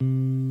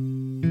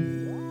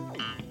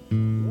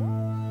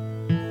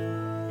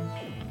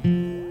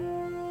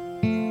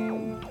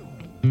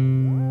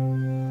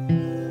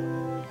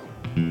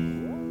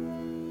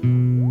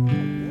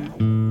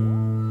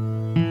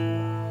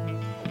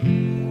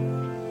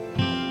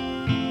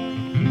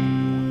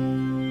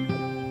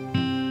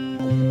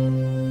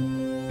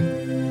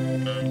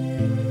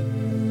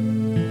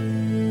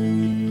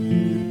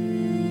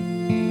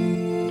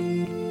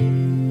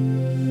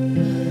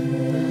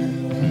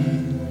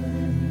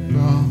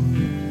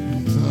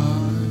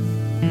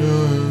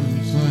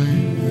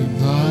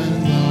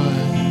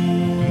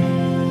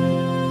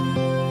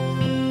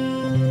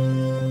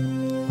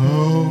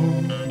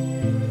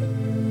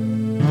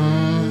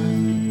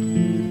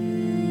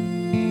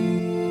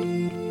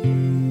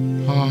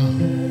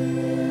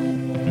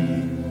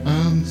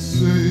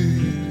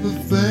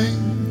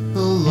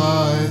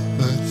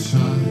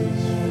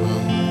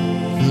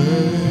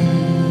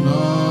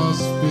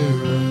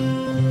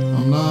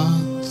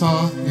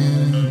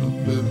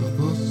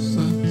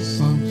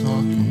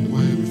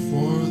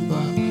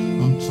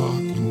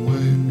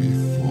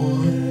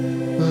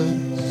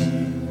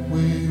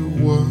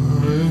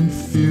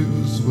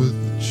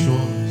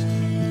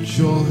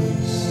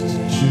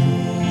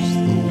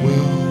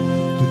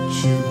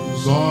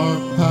Those are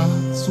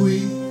paths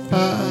we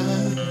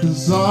had,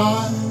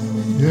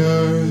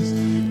 desires,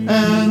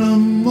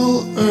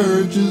 animal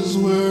urges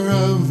were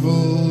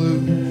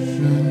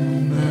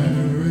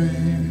evolutionary.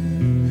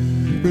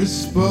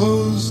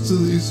 Predisposed to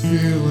these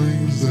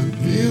feelings and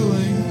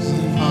feelings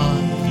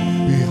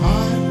and we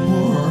hide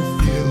more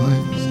our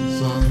feelings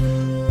inside.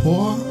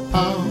 Pour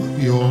out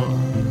your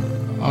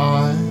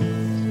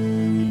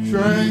eyes,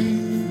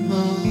 drain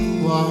the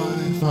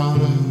life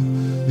out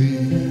of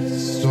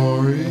these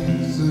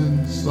stories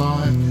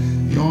inside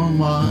your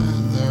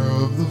mind. They're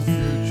of the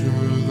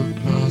future, the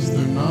past,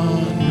 they're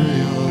not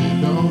real.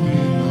 You don't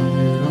need them,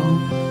 you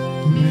don't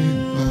need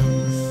them.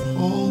 If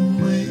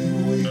only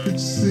we could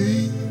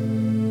see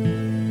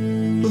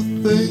the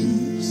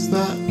things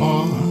that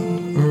are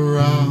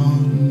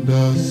around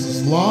us.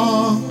 As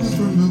long as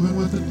we're moving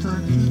with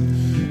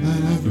attention,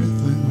 then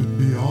everything would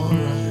be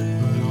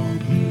alright. But all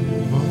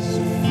of us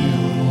are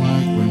feeling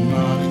like we're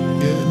not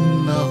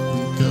getting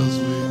nothing, 'cause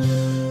we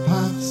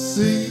have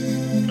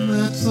seen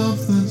that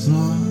something's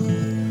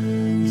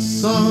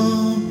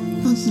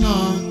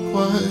not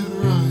quite right.